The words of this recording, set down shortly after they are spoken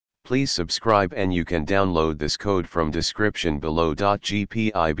Please subscribe and you can download this code from description below.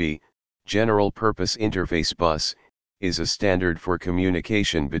 GPIB, General Purpose Interface Bus, is a standard for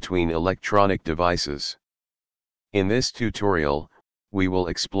communication between electronic devices. In this tutorial, we will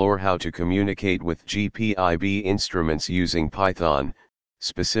explore how to communicate with GPIB instruments using Python,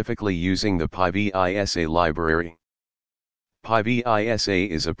 specifically using the PyVISA library. PyVISA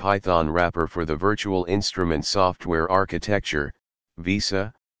is a Python wrapper for the Virtual Instrument Software Architecture,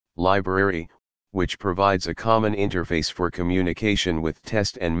 VISA, library, which provides a common interface for communication with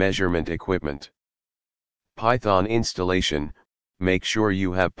test and measurement equipment. Python installation: make sure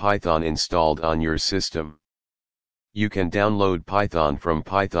you have Python installed on your system. You can download Python from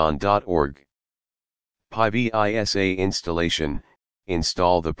python.org. PyVISA installation: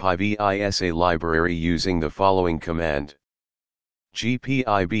 install the PyVISA library using the following command.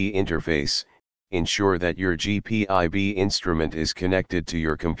 GPIB Interface: ensure that your GPIB instrument is connected to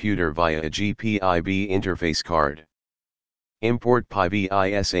your computer via a GPIB interface card. Import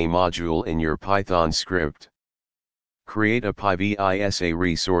PyVISA module in your Python script. Create a PyVISA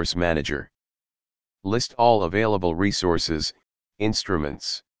resource manager. List all available resources,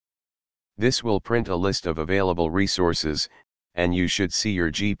 instruments. This will print a list of available resources, and you should see your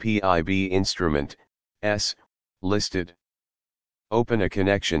GPIB instrument, listed. Open a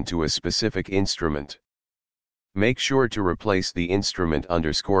connection to a specific instrument. Make sure to replace the instrument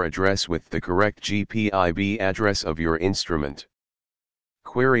 _address with the correct GPIB address of your instrument.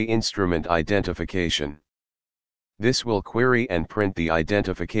 Query instrument identification. This will query and print the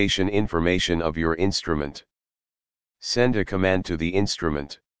identification information of your instrument. Send a command to the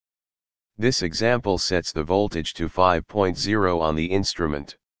instrument. This example sets the voltage to 5.0 on the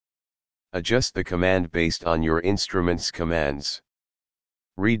instrument. Adjust the command based on your instrument's commands.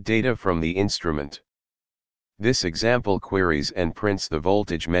 Read data from the instrument. This example queries and prints the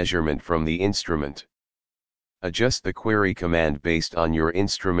voltage measurement from the instrument. Adjust the query command based on your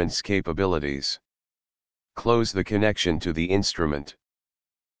instrument's capabilities. Close the connection to the instrument.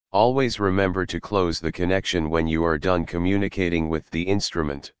 Always remember to close the connection when you are done communicating with the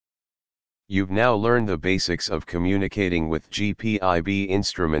instrument. You've now learned the basics of communicating with GPIB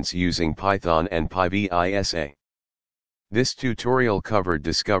instruments using Python and PyVISA. This tutorial covered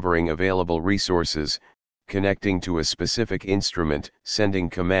discovering available resources, connecting to a specific instrument, sending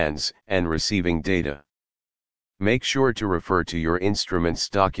commands, and receiving data. Make sure to refer to your instrument's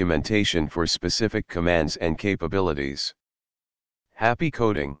documentation for specific commands and capabilities. Happy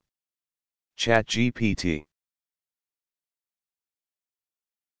coding! ChatGPT